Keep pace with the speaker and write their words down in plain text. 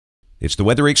It's the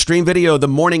Weather Xtreme video, the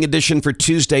morning edition for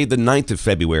Tuesday, the 9th of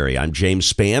February. I'm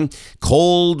James Spann.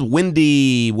 Cold,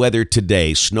 windy weather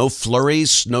today. Snow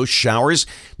flurries, snow showers.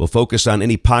 We'll focus on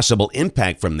any possible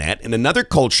impact from that. And another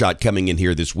cold shot coming in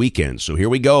here this weekend. So here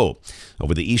we go.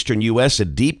 Over the eastern U.S., a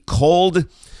deep, cold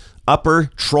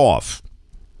upper trough.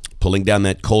 Pulling down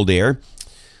that cold air.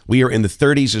 We are in the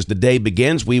 30s as the day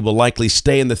begins. We will likely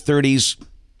stay in the 30s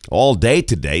all day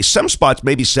today. Some spots,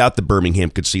 maybe south of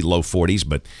Birmingham, could see low 40s,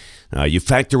 but you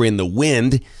factor in the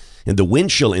wind, and the wind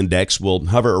chill index will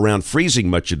hover around freezing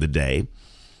much of the day.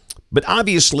 But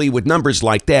obviously, with numbers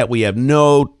like that, we have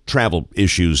no travel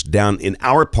issues down in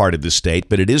our part of the state,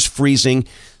 but it is freezing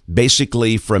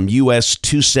basically from US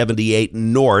 278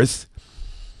 north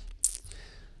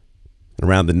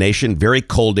around the nation. Very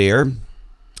cold air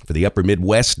for the upper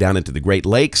Midwest down into the Great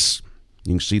Lakes.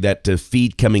 You can see that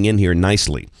feed coming in here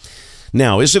nicely.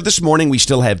 Now, as of this morning, we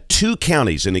still have 2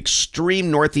 counties in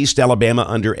extreme northeast Alabama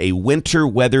under a winter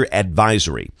weather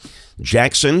advisory.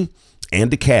 Jackson and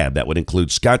DeKalb. That would include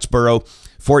Scottsboro,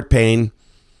 Fort Payne,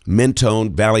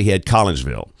 Mentone, Valley Head,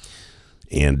 Collinsville.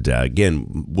 And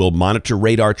again, we'll monitor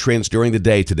radar trends during the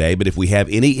day today, but if we have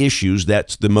any issues,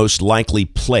 that's the most likely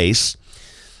place.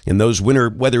 And those winter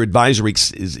weather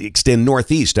advisories extend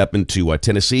northeast up into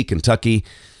Tennessee, Kentucky,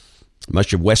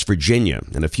 much of West Virginia,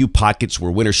 and a few pockets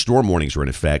where winter storm warnings are in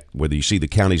effect, whether you see the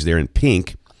counties there in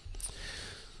pink.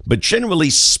 But generally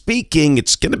speaking,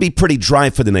 it's going to be pretty dry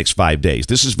for the next 5 days.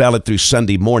 This is valid through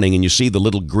Sunday morning, and you see the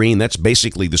little green. That's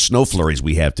basically the snow flurries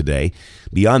we have today.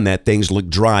 Beyond that, things look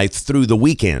dry through the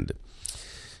weekend.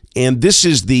 And this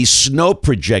is the snow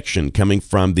projection coming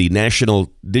from the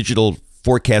National Digital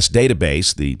Forecast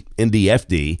Database, the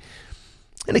NDFD.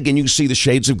 And again, you can see the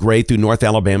shades of gray through North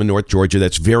Alabama, North Georgia.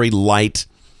 That's very light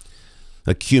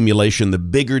accumulation. The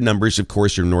bigger numbers, of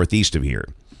course, are northeast of here.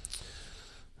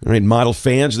 All right, model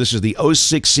fans, this is the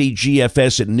 06C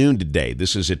GFS at noon today.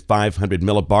 This is at 500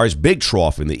 millibars. Big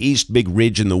trough in the east, big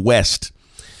ridge in the west.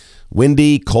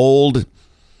 Windy, cold,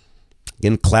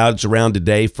 in clouds around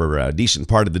today for a decent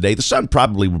part of the day. The sun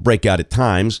probably will break out at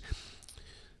times.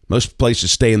 Most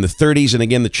places stay in the 30s, and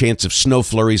again, the chance of snow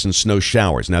flurries and snow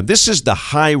showers. Now, this is the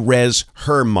high-res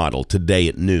HER model today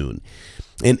at noon,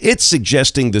 and it's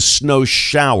suggesting the snow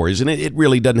showers, and it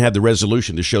really doesn't have the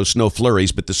resolution to show snow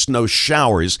flurries, but the snow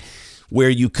showers where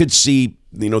you could see,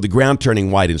 the ground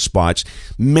turning white in spots,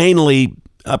 mainly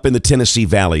up in the Tennessee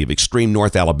Valley of extreme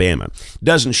North Alabama.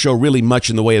 Doesn't show really much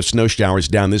in the way of snow showers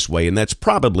down this way, and that's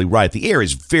probably right. The air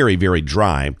is very, very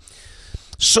dry.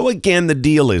 So again, the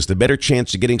deal is the better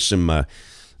chance of getting some,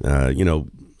 snow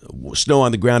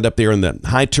on the ground up there in the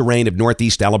high terrain of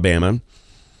northeast Alabama.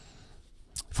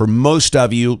 For most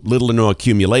of you, little to no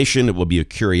accumulation. It will be a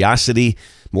curiosity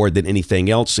more than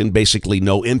anything else, and basically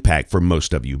no impact for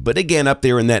most of you. But again, up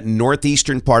there in that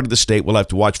northeastern part of the state, we'll have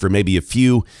to watch for maybe a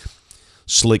few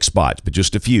slick spots, but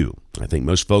just a few. I think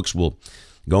most folks will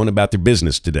go on about their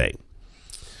business today.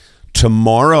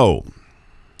 Tomorrow,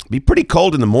 be pretty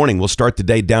cold in the morning. We'll start the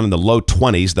day down in the low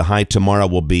 20s. The high tomorrow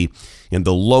will be in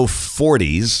the low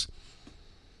 40s.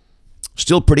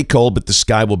 Still pretty cold, but the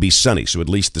sky will be sunny, so at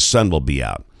least the sun will be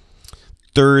out.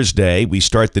 Thursday, we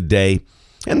start the day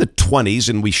in the 20s,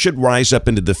 and we should rise up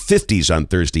into the 50s on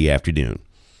Thursday afternoon.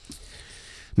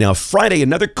 Now, Friday,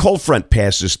 another cold front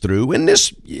passes through, and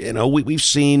this, we've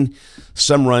seen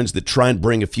some runs that try and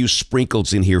bring a few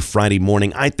sprinkles in here Friday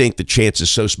morning. I think the chance is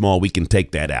so small we can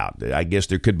take that out. I guess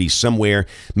there could be somewhere,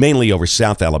 mainly over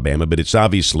South Alabama, but it's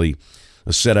obviously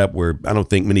a setup where I don't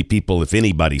think many people, if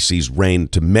anybody, sees rain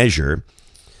to measure.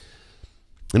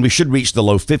 And we should reach the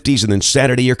low 50s, and then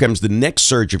Saturday, here comes the next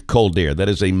surge of cold air. That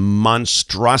is a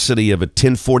monstrosity of a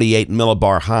 1048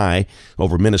 millibar high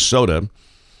over Minnesota.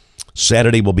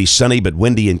 Saturday will be sunny but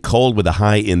windy and cold with a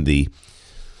high in the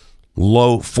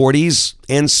low 40s.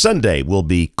 And Sunday will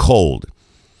be cold.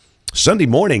 Sunday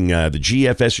morning, the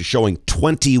GFS is showing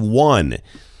 21.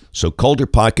 So colder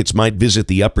pockets might visit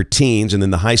the upper teens, and then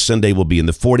the high Sunday will be in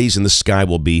the 40s, and the sky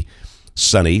will be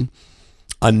sunny.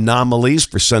 Anomalies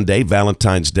for Sunday,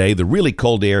 Valentine's Day. The really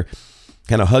cold air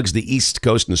kind of hugs the East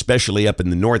Coast, and especially up in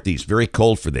the Northeast. Very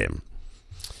cold for them.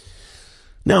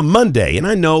 Now, Monday, and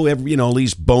I know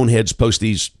these boneheads post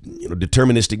these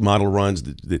deterministic model runs.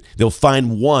 They'll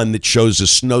find one that shows a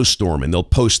snowstorm, and they'll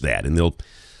post that, and they'll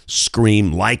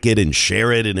scream, like it, and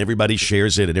share it, and everybody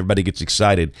shares it, and everybody gets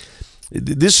excited.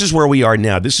 This is where we are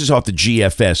now. This is off the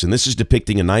GFS, and this is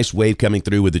depicting a nice wave coming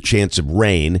through with a chance of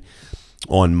rain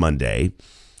on Monday.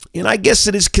 And I guess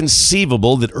it is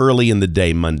conceivable that early in the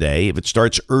day Monday, if it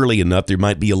starts early enough, there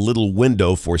might be a little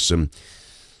window for some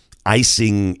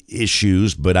icing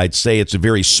issues, but I'd say it's a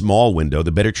very small window.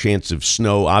 The better chance of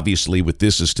snow, obviously, with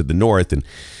this is to the north. And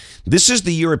this is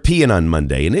the European on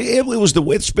Monday. And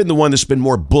it's been the one that's been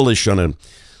more bullish on a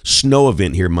snow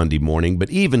event here Monday morning. But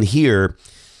even here,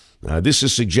 this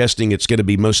is suggesting it's going to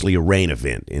be mostly a rain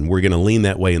event. And we're going to lean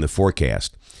that way in the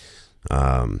forecast.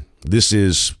 This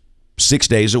is 6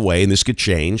 days away, and this could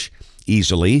change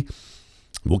easily.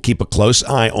 We'll keep a close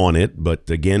eye on it, but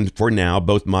again, for now,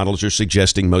 both models are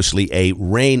suggesting mostly a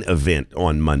rain event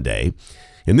on Monday.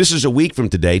 And this is a week from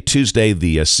today, Tuesday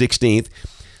the 16th.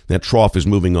 That trough is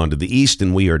moving on to the east,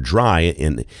 and we are dry.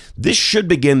 And this should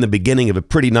begin the beginning of a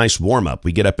pretty nice warm-up.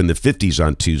 We get up in the 50s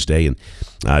on Tuesday, and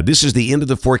this is the end of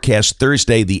the forecast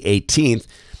Thursday the 18th.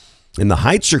 And the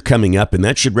heights are coming up, and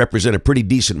that should represent a pretty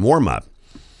decent warm-up.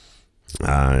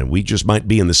 We just might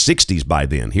be in the 60s by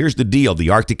then. Here's the deal. The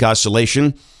Arctic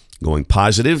Oscillation going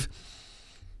positive.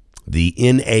 The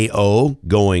NAO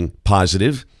going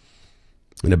positive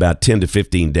in about 10 to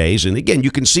 15 days. And again,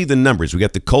 you can see the numbers. We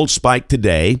got the cold spike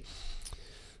today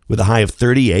with a high of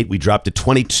 38. We dropped to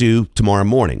 22 tomorrow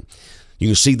morning. You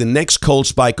can see the next cold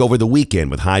spike over the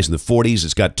weekend with highs in the 40s.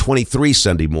 It's got 23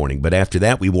 Sunday morning. But after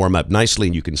that, we warm up nicely,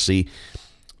 and you can see,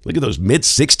 look at those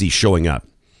mid-60s showing up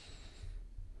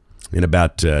in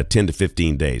about 10 to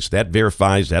 15 days. That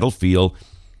verifies that'll feel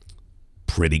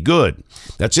pretty good.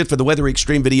 That's it for the Weather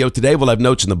Xtreme video today. We'll have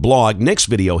notes in the blog. Next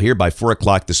video here by 4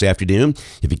 o'clock this afternoon.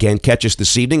 If you can, catch us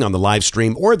this evening on the live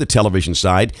stream or the television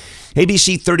side.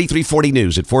 ABC 3340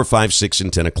 News at 4, 5, 6,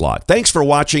 and 10 o'clock. Thanks for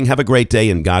watching. Have a great day,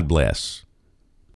 and God bless.